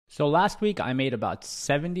So last week I made about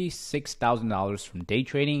 $76,000 from day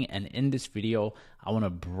trading, and in this video I want to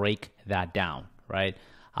break that down, right?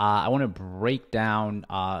 I want to break down,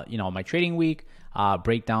 my trading week,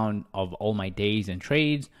 breakdown of all my days and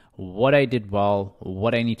trades, what I did well,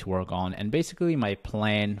 what I need to work on, and basically my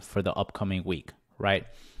plan for the upcoming week, right?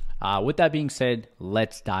 With that being said,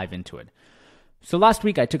 let's dive into it. So last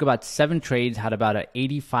week I took about 7 trades, had about an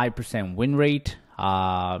 85% win rate,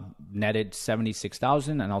 netted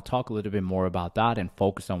 76,000, and I'll talk a little bit more about that and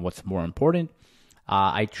focus on what's more important.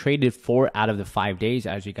 I traded 4 out of the 5 days,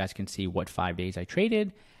 as you guys can see what 5 days I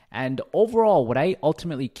traded. And overall, what I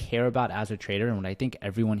ultimately care about as a trader and what I think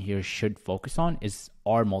everyone here should focus on is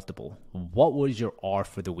R multiple. What was your R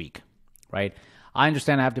for the week, right? I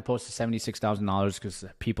understand I have to post the $76,000 because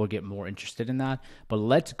people get more interested in that. But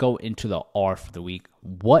let's go into the R for the week.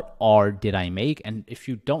 What R did I make? And if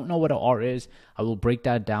you don't know what an R is, I will break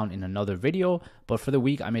that down in another video. But for the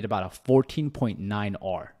week, I made about a 14.9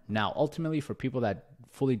 R. Now, ultimately, for people that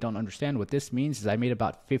fully don't understand what this means, is I made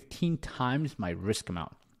about 15 times my risk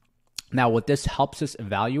amount. Now, what this helps us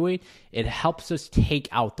evaluate, it helps us take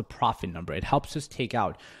out the profit number. It helps us take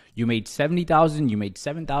out, you made 70,000, you made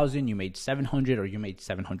 7,000, you made 700, or you made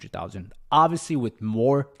 700,000. Obviously, with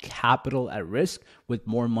more capital at risk, with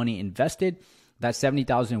more money invested, that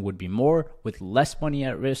 70,000 would be more. With less money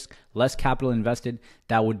at risk, less capital invested,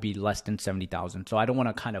 that would be less than 70,000. So I don't want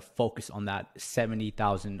to kind of focus on that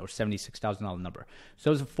 70,000 or $76,000 number. So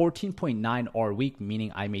it was a 14.9 R week,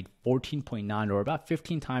 meaning I made 14.9 or about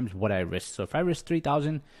 15 times what I risked. So if I risked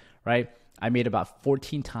 3,000, right, I made about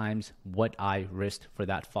 14 times what I risked for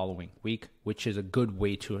that following week, which is a good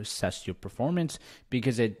way to assess your performance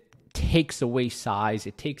because it takes away size,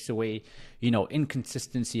 it takes away,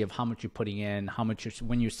 inconsistency of how much you're putting in, how much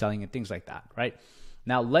when you're selling and things like that, right?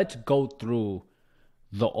 Now let's go through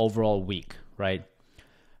the overall week, right?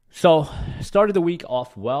 So started the week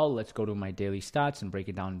off well. Let's go to my daily stats and break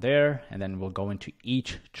it down there, and then we'll go into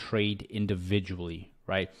each trade individually,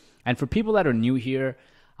 right? And for people that are new here,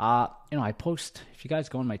 I post, if you guys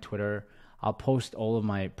go on my Twitter, I'll post all of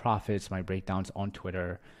my profits, my breakdowns on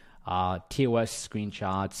Twitter, TOS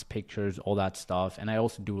screenshots, pictures, all that stuff. And I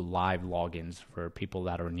also do live logins for people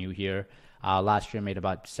that are new here. Last year I made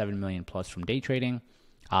about 7 million plus from day trading.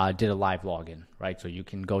 Did a live login, right? So you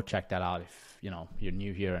can go check that out if, you're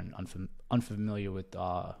new here and unfamiliar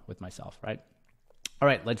with myself, right? All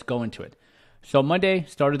right, let's go into it. So Monday,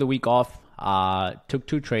 started the week off, took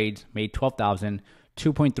 2 trades, made 12,000.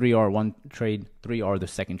 2.3R one trade, 3R the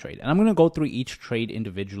second trade. And I'm going to go through each trade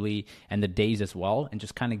individually and the days as well and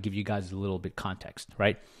just kind of give you guys a little bit context,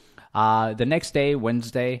 right? The next day,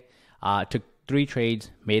 Wednesday, took 3 trades,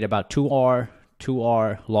 made about 2R,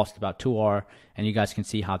 lost about 2R, and you guys can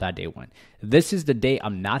see how that day went. This is the day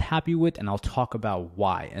I'm not happy with, and I'll talk about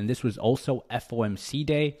why. And this was also FOMC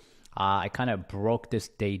day. I kind of broke this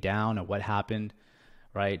day down of what happened,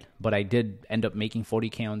 right? But I did end up making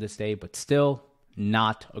 40K on this day, but still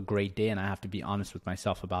not a great day, and I have to be honest with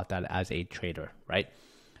myself about that as a trader, right?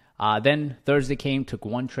 Then Thursday came, took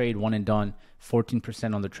 1 trade, 1 and done,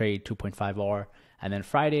 14% on the trade, 2.5R. And then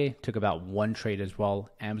Friday, took about 1 trade as well.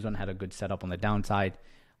 Amazon had a good setup on the downside.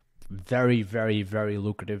 Very, very, very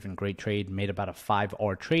lucrative and great trade. Made about a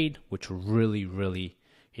 5R trade, which really, really,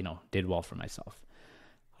 did well for myself.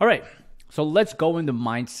 All right, so let's go into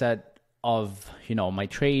mindset of, my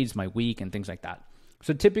trades, my week, and things like that.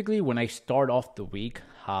 So typically when I start off the week,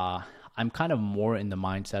 I'm kind of more in the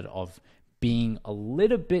mindset of being a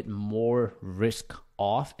little bit more risk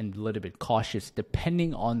off and a little bit cautious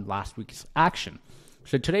depending on last week's action.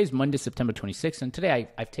 So today's Monday, September 26th, and today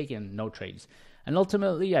I've taken no trades. And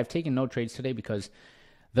ultimately, I've taken no trades today because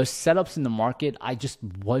the setups in the market, I just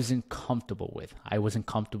wasn't comfortable with. I wasn't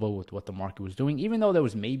comfortable with what the market was doing. Even though there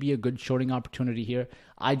was maybe a good shorting opportunity here,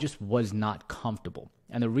 I just was not comfortable.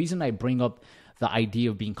 And the reason I bring up the idea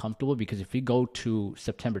of being comfortable, because if we go to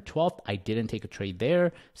September 12th, I didn't take a trade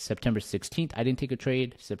there. September 16th, I didn't take a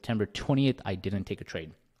trade. September 20th, I didn't take a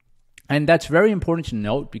trade. And that's very important to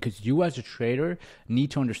note because you as a trader need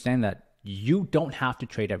to understand that you don't have to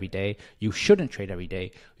trade every day. You shouldn't trade every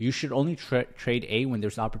day. You should only trade A, when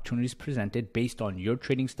there's opportunities presented based on your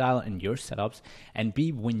trading style and your setups, and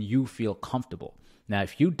B, when you feel comfortable. Now,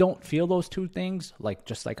 if you don't feel those two things,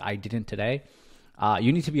 just like I didn't today,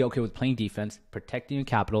 you need to be okay with playing defense, protecting your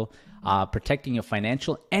capital, protecting your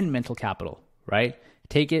financial and mental capital, right?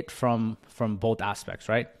 Take it from both aspects,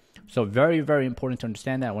 right? So very, very important to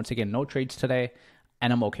understand that. Once again, no trades today,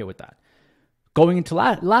 and I'm okay with that. Going into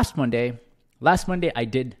last Monday, last Monday, I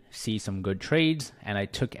did see some good trades and I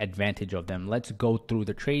took advantage of them. Let's go through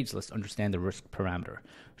the trades. Let's understand the risk parameter.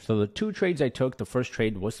 So the two trades I took, the first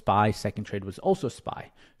trade was SPY, second trade was also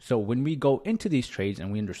SPY. So when we go into these trades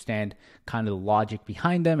and we understand kind of the logic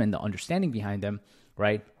behind them and the understanding behind them,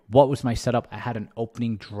 right? What was my setup? I had an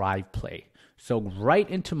opening drive play. So right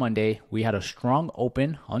into Monday, we had a strong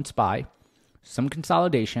open on SPY, some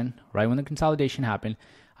consolidation. Right when the consolidation happened,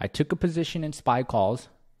 I took a position in SPY calls,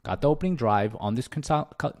 got the opening drive on this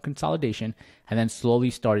consolidation, and then slowly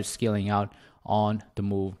started scaling out on the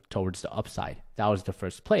move towards the upside. That was the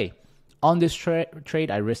first play. On this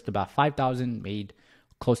trade, I risked about 5,000, made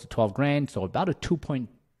close to 12 grand, so about a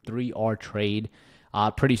 2.3R trade.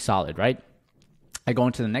 Pretty solid, right? I go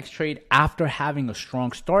into the next trade. After having a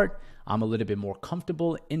strong start, I'm a little bit more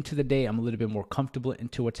comfortable into the day. I'm a little bit more comfortable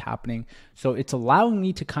into what's happening. So it's allowing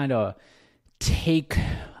me to kind of take,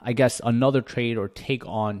 I guess, another trade or take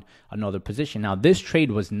on another position. Now, this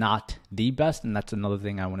trade was not the best, and that's another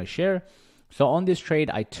thing I want to share. So on this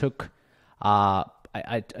trade, I took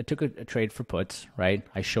I took a trade for puts, right?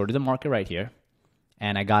 I shorted the market right here,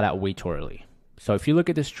 and I got out way too early. So if you look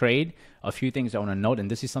at this trade, a few things I want to note, and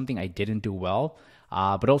this is something I didn't do well,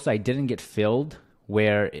 but also I didn't get filled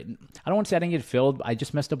I don't want to say I didn't get filled. I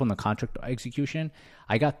just messed up on the contract execution.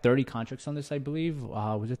 I got 30 contracts on this, I believe.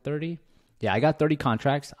 Was it 30? Yeah, I got 30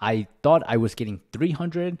 contracts. I thought I was getting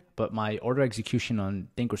 300, but my order execution on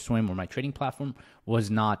Thinkorswim or my trading platform was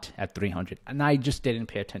not at 300. And I just didn't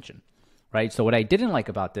pay attention, right? So what I didn't like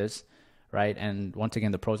about this, right, and once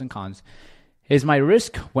again, the pros and cons, is my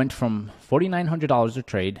risk went from $4,900 a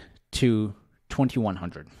trade to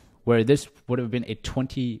 $2,100, where this would have been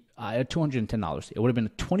 $210. It would have been a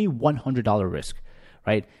 $2,100 risk,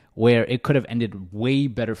 right, where it could have ended way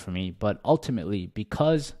better for me. But ultimately,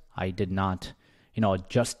 because I did not,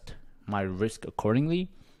 adjust my risk accordingly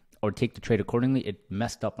or take the trade accordingly, it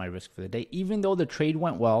messed up my risk for the day. Even though the trade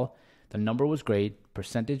went well, the number was great,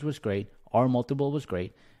 percentage was great, R multiple was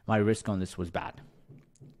great, my risk on this was bad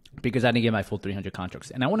because I didn't get my full 300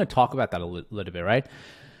 contracts. And I want to talk about that a little bit, right?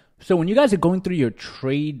 So when you guys are going through your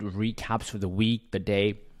trade recaps for the week, the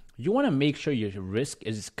day, you want to make sure your risk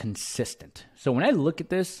is consistent. So when I look at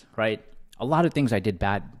this, right, a lot of things I did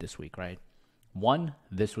bad this week, right? One,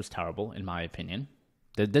 this was terrible in my opinion.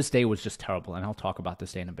 This day was just terrible, and I'll talk about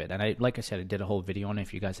this day in a bit. And like I said, I did a whole video on it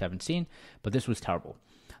if you guys haven't seen, but this was terrible.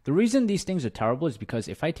 The reason these things are terrible is because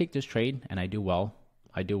if I take this trade and I do well,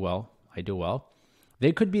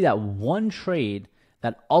 there could be that one trade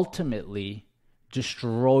that ultimately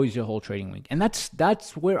destroys your whole trading week. And that's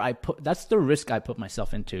the risk I put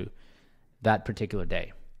myself into that particular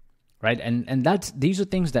day. Right. And these are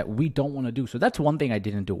things that we don't want to do. So that's one thing I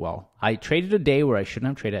didn't do well. I traded a day where I shouldn't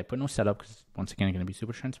have traded. I put no setup because once again, I'm going to be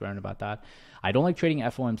super transparent about that. I don't like trading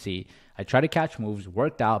FOMC. I try to catch moves,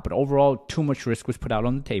 worked out, but overall too much risk was put out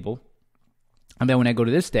on the table. And then when I go to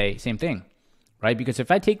this day, same thing, right? Because if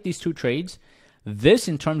I take these two trades, this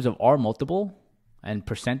in terms of R multiple and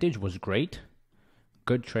percentage was great.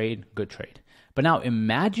 Good trade. But now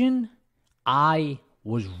imagine I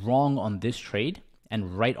was wrong on this trade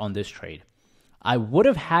and right on this trade. I would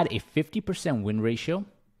have had a 50% win ratio,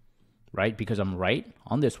 right? Because I'm right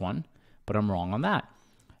on this one, but I'm wrong on that.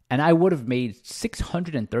 And I would have made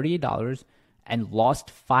 $638 and lost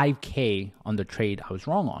 $5K on the trade I was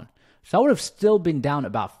wrong on. So I would have still been down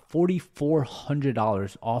about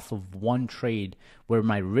 $4,400 off of one trade where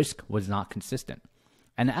my risk was not consistent.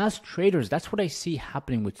 And as traders, that's what I see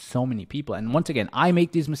happening with so many people. And once again, I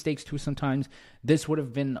make these mistakes too sometimes. This would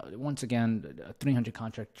have been, once again, a 300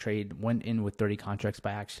 contract trade, went in with 30 contracts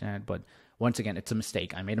by accident. But once again, it's a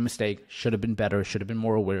mistake. I made a mistake, should have been better, should have been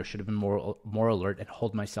more aware, should have been more alert and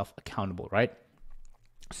hold myself accountable, right?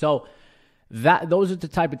 So those are the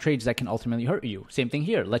type of trades that can ultimately hurt you. Same thing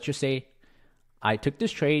here. Let's just say I took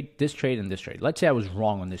this trade, and this trade. Let's say I was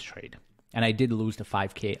wrong on this trade and I did lose the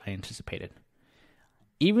 5K I anticipated.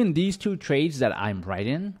 Even these two trades that I'm right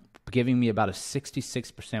in, giving me about a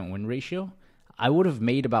 66% win ratio, I would have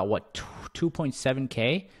made about,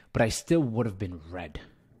 2.7K, but I still would have been red.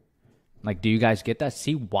 Like, do you guys get that?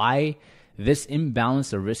 See why this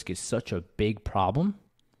imbalance of risk is such a big problem?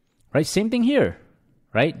 Right? Same thing here,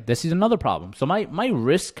 right? This is another problem. So my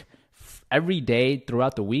risk every day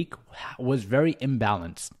throughout the week was very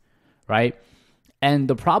imbalanced, right? And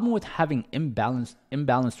the problem with having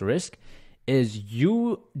imbalanced risk is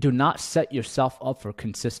you do not set yourself up for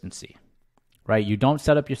consistency, right? You don't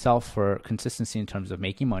set up yourself for consistency in terms of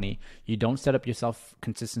making money. You don't set up yourself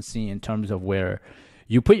consistency in terms of where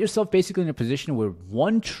you put yourself basically in a position where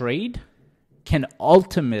one trade can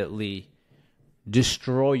ultimately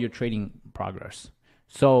destroy your trading progress.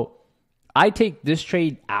 So I take this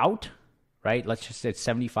trade out, right? Let's just say it's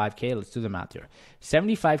 75K. Let's do the math here.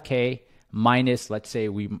 75K minus, let's say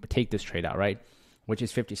we take this trade out, right? Which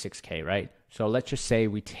is 56K, right? So let's just say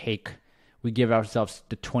we give ourselves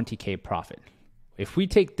the 20K profit. If we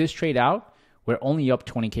take this trade out, we're only up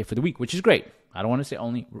 20K for the week, which is great. I don't want to say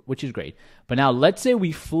only, which is great. But now let's say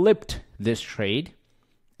we flipped this trade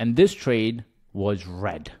and this trade was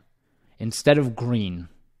red instead of green.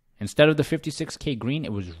 Instead of the 56K green,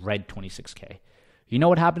 it was red 26K. You know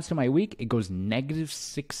what happens to my week? It goes negative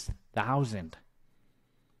 6,000.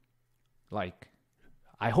 Like,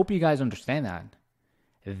 I hope you guys understand that.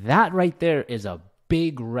 That right there is a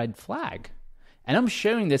big red flag. And I'm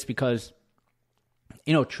sharing this because,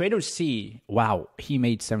 you know, traders see, wow, he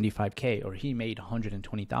made 75K or he made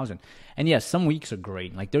 120,000. And yes, some weeks are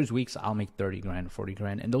great. Like there's weeks I'll make 30 grand, 40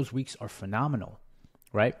 grand, and those weeks are phenomenal,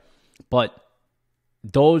 right? But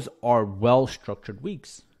those are well-structured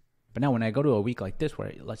weeks. But now when I go to a week like this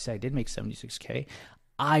where let's say I did make 76K,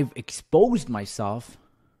 I've exposed myself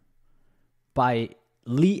by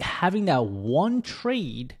having that one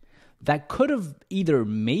trade that could have either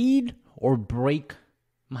made or break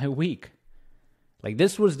my week. Like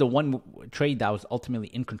this was the one trade that was ultimately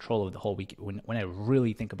in control of the whole week when I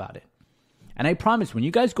really think about it. And I promise when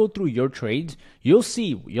you guys go through your trades, you'll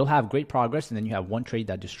see you'll have great progress and then you have one trade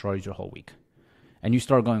that destroys your whole week. And you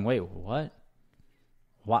start going, wait, what?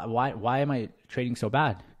 Why am I trading so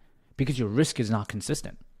bad? Because your risk is not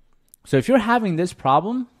consistent. So if you're having this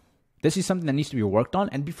problem, this is something that needs to be worked on.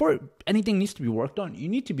 And before anything needs to be worked on, you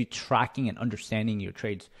need to be tracking and understanding your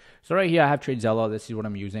trades. So right here, I have TradeZella. This is what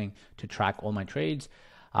I'm using to track all my trades.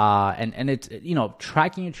 And it's, you know,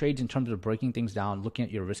 tracking your trades in terms of breaking things down, looking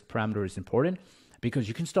at your risk parameter is important because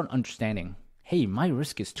you can start understanding, hey, my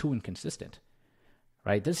risk is too inconsistent,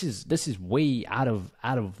 right? This is way out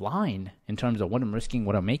of line in terms of what I'm risking,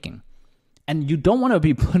 what I'm making. And you don't want to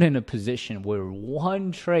be put in a position where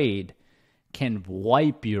one trade can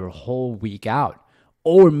wipe your whole week out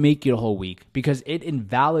or make your whole week because it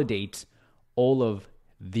invalidates all of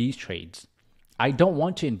these trades. I don't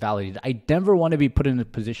want to invalidate it. I never want to be put in a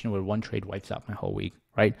position where one trade wipes out my whole week,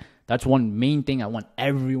 right? That's one main thing I want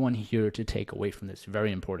everyone here to take away from this.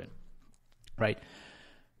 Very important, right?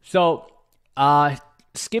 So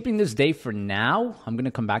skipping this day for now, I'm going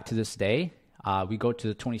to come back to this day. We go to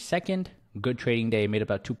the 22nd, good trading day, made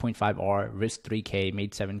about 2.5 R, risk 3K,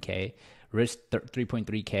 made 7K. Risk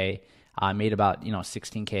 3.3K, made about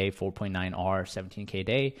 16K, 4.9 R, 17K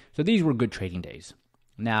day. So these were good trading days.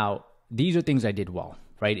 Now, these are things I did well,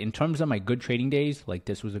 right? In terms of my good trading days, like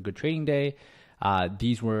this was a good trading day.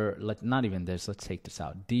 These were, not even this, let's take this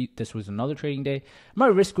out. This was another trading day. My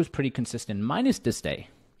risk was pretty consistent, minus this day,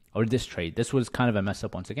 or this trade. This was kind of a mess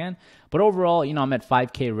up once again. But overall, I'm at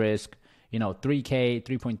 5K risk, 3K,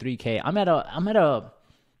 3.3K. I'm at a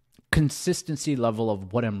consistency level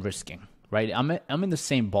of what I'm risking. Right, I'm in the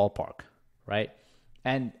same ballpark, right?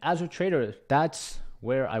 And as a trader, that's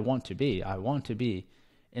where I want to be. I want to be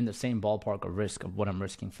in the same ballpark of risk of what I'm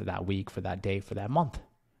risking for that week, for that day, for that month,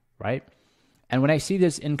 right? And when I see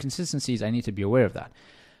these inconsistencies, I need to be aware of that.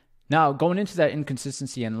 Now, going into that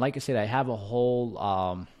inconsistency, and like I said, I have a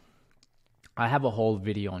whole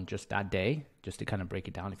video on just that day, just to kind of break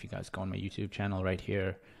it down. If you guys go on my YouTube channel right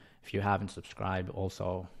here, if you haven't subscribed,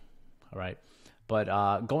 also, all right.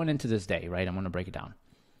 But going into this day, right, I'm going to break it down.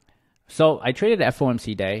 So I traded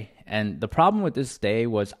FOMC day, and the problem with this day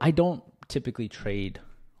was I don't typically trade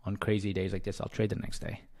on crazy days like this. I'll trade the next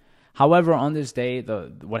day. However, on this day,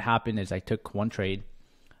 what happened is I took one trade.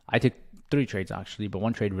 I took 3 trades actually, but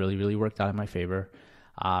one trade really, really worked out in my favor.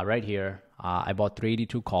 Right here, I bought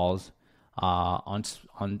 382 calls on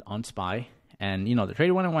SPY, and the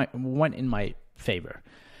trade went in my favor.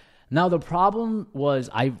 Now, the problem was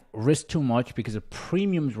I risked too much because the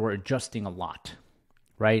premiums were adjusting a lot,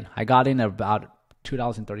 right? I got in at about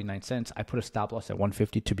 $2.39. I put a stop loss at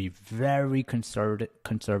 150 to be very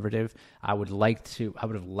conservative. I would have liked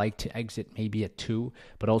to exit maybe at 2,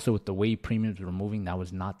 but also with the way premiums were moving, that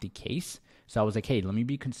was not the case. So I was like, hey, let me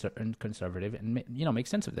be conservative and make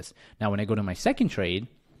sense of this. Now, when I go to my second trade,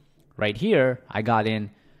 right here, I got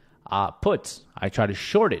in puts. I tried to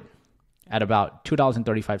short it at about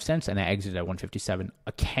 $2.35, and I exited at 157,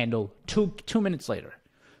 a candle 2 minutes later.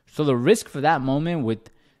 So the risk for that moment with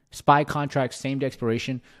SPY contracts, same day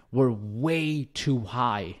expiration, were way too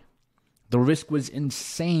high. The risk was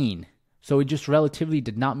insane. So it just relatively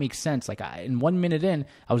did not make sense. Like in 1 minute in,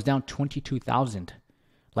 I was down 22,000.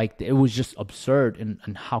 Like it was just absurd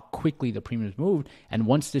in how quickly the premiums moved. And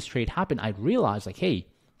once this trade happened, I realized like, hey,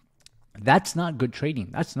 that's not good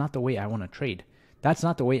trading. That's not the way I want to trade. That's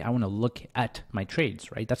not the way I want to look at my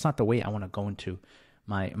trades, right? That's not the way I want to go into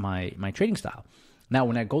my trading style. Now,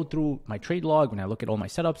 when I go through my trade log, when I look at all my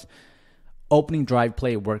setups, opening drive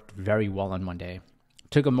play worked very well on Monday.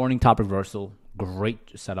 Took a morning top reversal,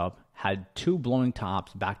 great setup. Had 2 blowing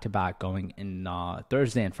tops back to back going in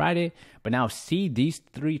Thursday and Friday. But now see these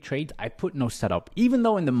 3 trades, I put no setup. Even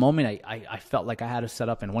though in the moment I felt like I had a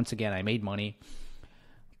setup, and once again I made money.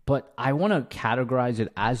 But I want to categorize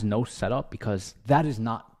it as no setup because that is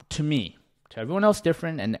not, to me, to everyone else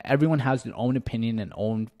different, and everyone has their own opinion and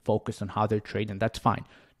own focus on how they're trading. That's fine.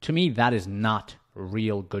 To me, that is not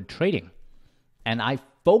real good trading. And I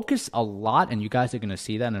focus a lot, and you guys are going to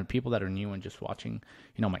see that, and people that are new and just watching,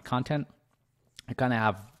 my content, I kind of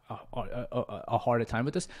have a harder time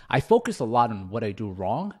with this. I focus a lot on what I do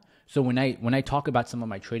wrong. So when I talk about some of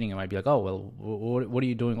my trading, I might be like, oh, well, what are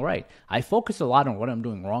you doing right? I focus a lot on what I'm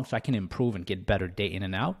doing wrong so I can improve and get better day in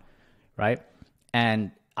and out, right?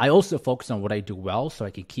 And I also focus on what I do well so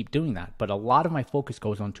I can keep doing that. But a lot of my focus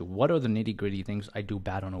goes on to what are the nitty-gritty things I do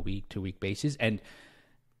bad on a week-to-week basis. And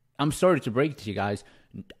I'm sorry to break it to you guys,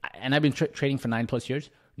 and I've been trading for 9+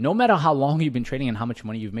 years. No matter how long you've been trading and how much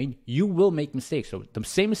money you've made, you will make mistakes. So the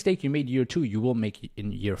same mistake you made year 2, you will make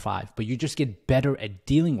in year 5, but you just get better at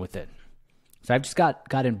dealing with it. So I've just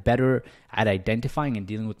gotten better at identifying and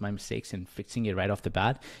dealing with my mistakes and fixing it right off the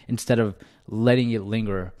bat instead of letting it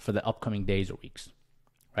linger for the upcoming days or weeks,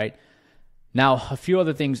 right? Now, a few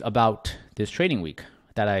other things about this trading week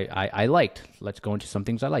that I liked. Let's go into some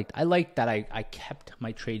things I liked. I liked that I kept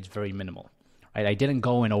my trades very minimal. Right? I didn't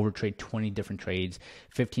go and overtrade 20 different trades,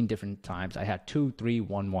 15 different times. I had 2, 3,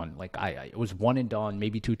 1, 1. Like it was one and done,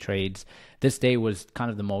 maybe 2 trades. This day was kind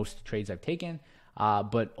of the most trades I've taken.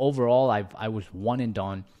 But overall, I was one and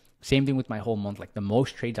done. Same thing with my whole month. Like the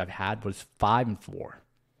most trades I've had was 5 and 4.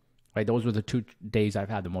 Right? Those were the 2 days I've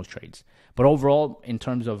had the most trades. But overall, in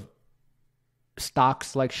terms of stock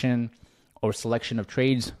selection or selection of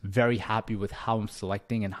trades, very happy with how I'm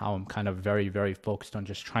selecting and how I'm kind of very, very focused on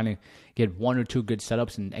just trying to get 1 or 2 good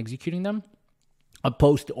setups and executing them,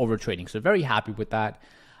 opposed to overtrading. So very happy with that.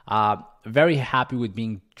 Very happy with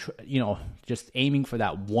being, just aiming for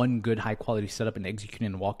that one good high quality setup and executing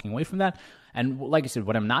and walking away from that. And like I said,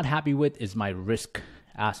 what I'm not happy with is my risk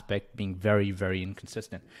aspect being very, very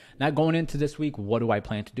inconsistent. Now going into this week, what do I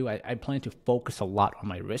plan to do? I plan to focus a lot on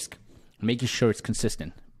my risk, making sure it's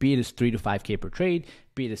consistent. Be it as 3 to 5K per trade,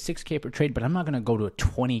 be it as 6K per trade, but I'm not going to go to a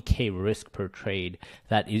 20K risk per trade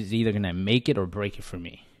that is either going to make it or break it for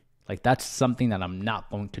me. Like that's something that I'm not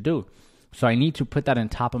going to do. So I need to put that on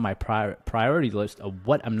top of my priority list of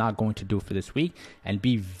what I'm not going to do for this week and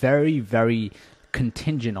be very, very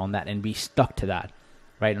contingent on that and be stuck to that.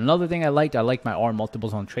 Right. Another thing I liked my R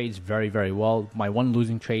multiples on trades very, very well. My one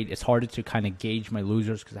losing trade, it's harder to kind of gauge my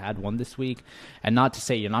losers because I had one this week. And not to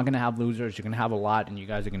say you're not going to have losers, you're going to have a lot, and you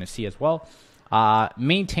guys are going to see as well.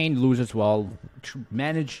 Maintained losers well,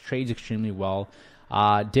 managed trades extremely well.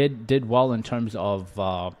 Did well in terms of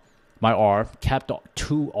my R, kept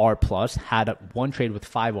 2 R plus, had one trade with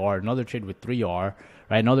 5 R, another trade with 3 R,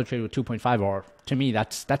 right? Another trade with 2.5 R. To me,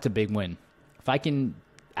 that's a big win. If I can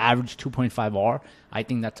average 2.5 R, I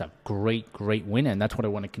think that's a great win, and that's what I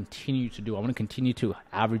want to continue to do. I want to continue to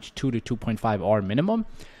average 2 to 2.5 R minimum.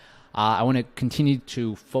 I want to continue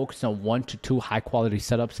to focus on 1 to 2 high quality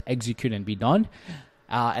setups, execute and be done.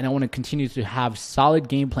 And I want to continue to have solid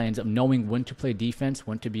game plans of knowing when to play defense,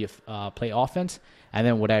 when to play offense, and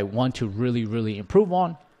then what I want to really, really improve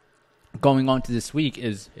on going on to this week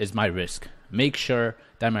is my risk. Make sure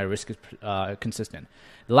that my risk is consistent.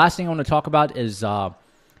 The last thing I want to talk about is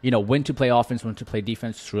when to play offense, when to play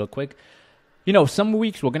defense, just real quick. Some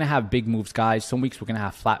weeks we're going to have big moves, guys. Some weeks we're going to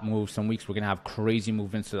have flat moves. Some weeks we're going to have crazy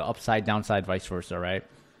movements to the upside, downside, vice versa, right?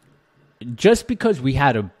 Just because we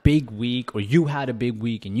had a big week or you had a big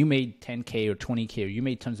week and you made 10K or 20K or you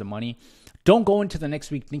made tons of money, don't go into the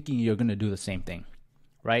next week thinking you're going to do the same thing,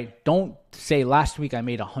 right? Don't say last week I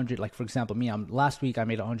made 100. Like, for example, me, last week I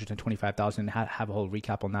made 125,000. Have a whole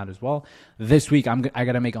recap on that as well. This week I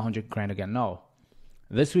got to make 100 grand again. No.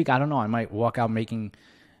 This week, I don't know. I might walk out losing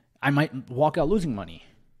money,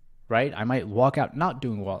 right? I might walk out not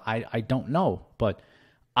doing well. I don't know, but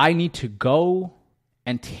I need to go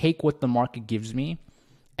and take what the market gives me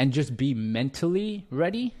and just be mentally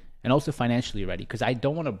ready and also financially ready, because I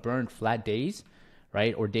don't want to burn flat days,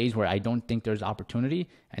 right? Or days where I don't think there's opportunity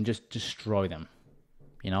and just destroy them,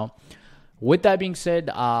 With that being said,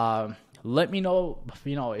 let me know,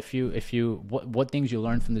 what things you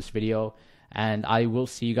learned from this video. And I will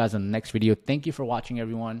see you guys in the next video. Thank you for watching,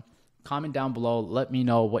 everyone. Comment down below. Let me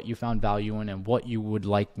know what you found value in and what you would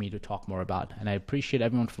like me to talk more about. And I appreciate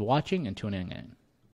everyone for watching and tuning in.